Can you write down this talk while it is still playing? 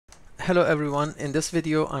Hello everyone, in this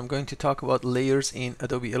video I'm going to talk about layers in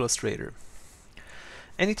Adobe Illustrator.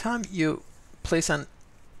 Anytime you place an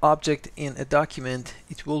object in a document,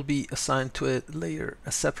 it will be assigned to a layer,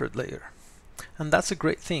 a separate layer. And that's a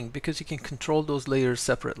great thing because you can control those layers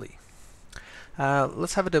separately.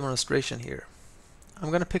 Let's have a demonstration here. I'm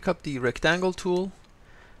going to pick up the rectangle tool,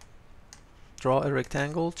 draw a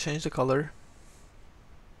rectangle, change the color.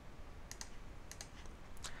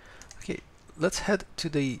 Okay, let's head to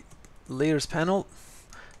the layers panel.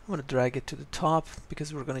 I'm going to drag it to the top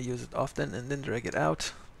because we're going to use it often, and then drag it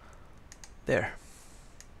out there.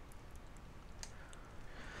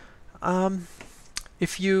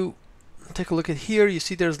 If you take a look at here, you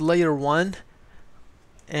see there's layer 1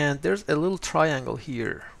 and there's a little triangle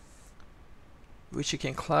here which you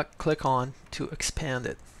can click on to expand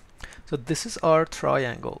it. So this is our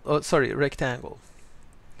triangle, rectangle.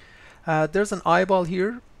 There's an eyeball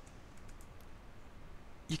here.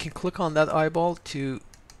 You can click on that eyeball to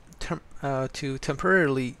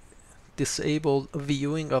temporarily disable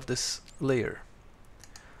viewing of this layer.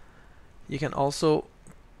 You can also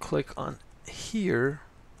click on here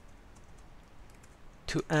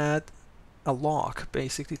to add a lock,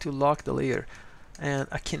 basically to lock the layer, and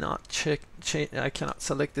I cannot I cannot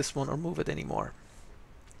select this one or move it anymore.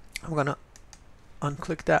 I'm gonna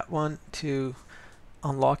unclick that one to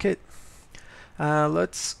unlock it.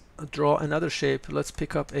 Let's draw another shape. Let's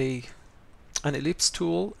pick up an ellipse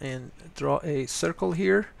tool and draw a circle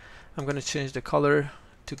here. I'm going to change the color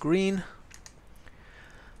to green.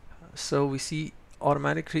 So we see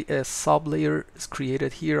automatically a sub layer is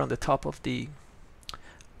created here on the top of the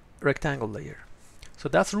rectangle layer. So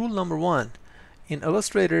that's rule number 1. In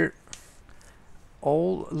Illustrator,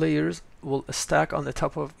 all layers will stack on the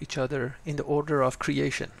top of each other in the order of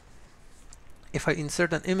creation. If I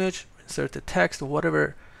insert an image, insert the text or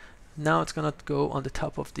whatever, now it's gonna go on the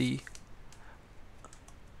top of the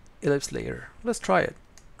ellipse layer. Let's try it.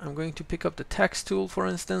 I'm going to pick up the text tool, for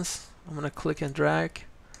instance. I'm gonna click and drag,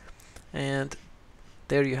 and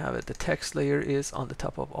there you have it. The text layer is on the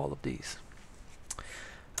top of all of these.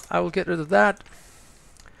 I will get rid of that,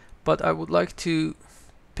 but I would like to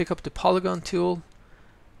pick up the Polygon tool,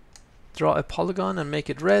 draw a polygon and make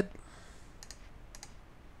it red.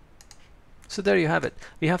 So there you have it.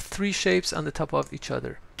 We have 3 shapes on the top of each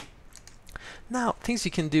other. Now, things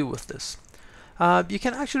you can do with this. You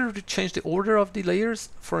can actually change the order of the layers.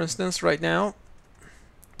 For instance, right now,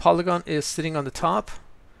 Polygon is sitting on the top.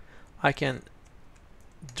 I can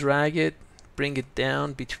drag it, bring it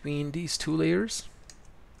down between these 2 layers.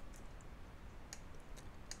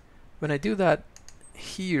 When I do that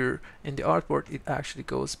here in the artboard, it actually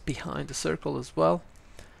goes behind the circle as well,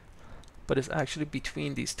 but it's actually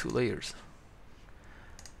between these 2 layers.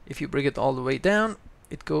 If you bring it all the way down,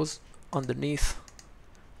 it goes underneath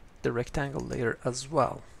the rectangle layer as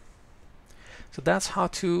well. So that's how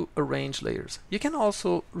to arrange layers. You can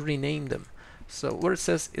also rename them. So where it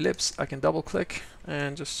says ellipse, I can double click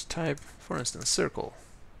and just type, for instance, circle.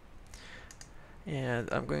 And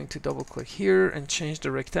I'm going to double click here and change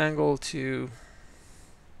the rectangle to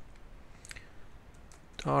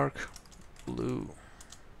dark blue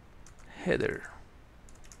header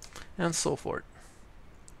and so forth.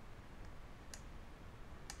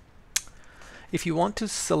 If you want to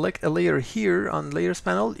select a layer here on layers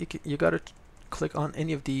panel, you gotta click on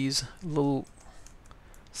any of these little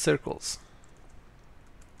circles.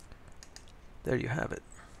 There you have it.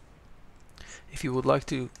 If you would like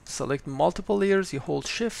to select multiple layers, you hold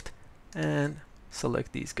shift and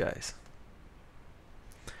select these guys.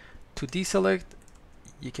 To deselect,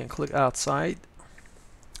 you can click outside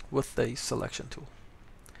with the selection tool.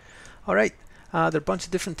 Alright. There are a bunch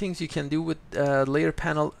of different things you can do with layer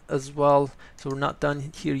panel as well, so we're not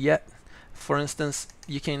done here yet. For instance,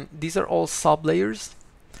 these are all sub layers.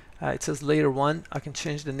 It says layer 1. I can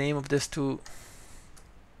change the name of this to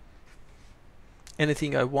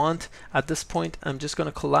anything I want. At this point, I'm just going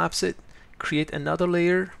to collapse it, create another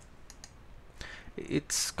layer.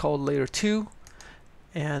 It's called layer 2,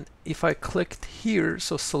 and if I clicked here,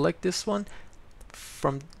 so select this one,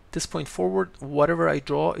 from this point forward, whatever I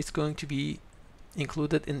draw is going to be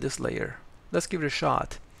included in this layer. Let's give it a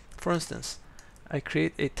shot. For instance, I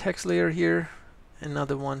create a text layer here,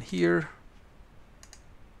 another one here.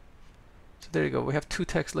 So there you go. We have 2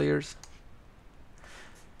 text layers,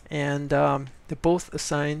 and they're both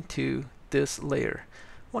assigned to this layer.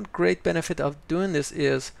 One great benefit of doing this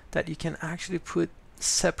is that you can actually put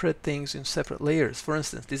separate things in separate layers. For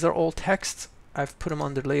instance, these are all texts. I've put them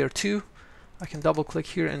under layer 2. I can double click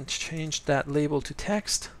here and change that label to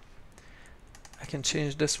text. I can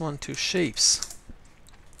change this one to shapes.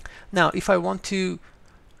 Now if I want to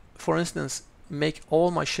for instance, make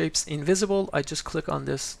all my shapes invisible, I just click on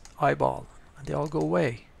this eyeball and they all go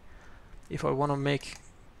away. If I want to make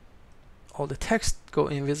all the text go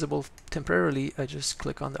invisible temporarily, I just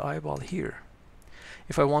click on the eyeball here.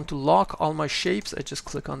 If I want to lock all my shapes, I just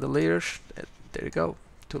click on the layers. There you go,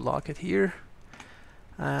 to lock it here.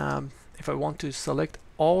 If I want to select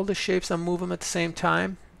all the shapes and move them at the same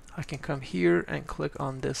time, I can come here and click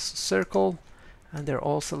on this circle and they're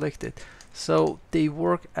all selected. So they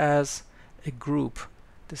work as a group.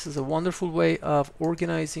 This is a wonderful way of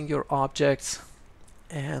organizing your objects.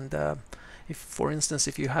 And if, for instance,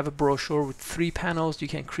 if you have a brochure with 3 panels, you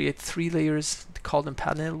can create 3 layers, call them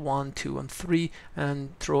panel 1, 2, and 3,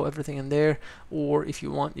 and throw everything in there. Or if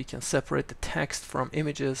you want, you can separate the text from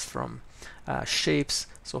images, from shapes,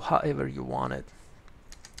 so however you want it.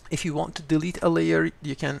 If you want to delete a layer,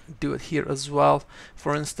 you can do it here as well.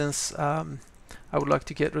 For instance, I would like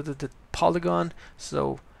to get rid of the polygon,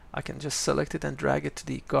 so I can just select it and drag it to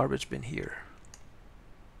the garbage bin here.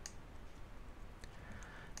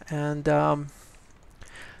 And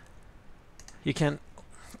you can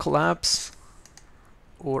collapse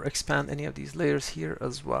or expand any of these layers here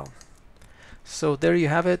as well. So there you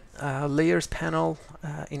have it, layers panel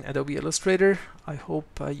in Adobe Illustrator. I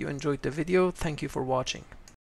hope you enjoyed the video. Thank you for watching.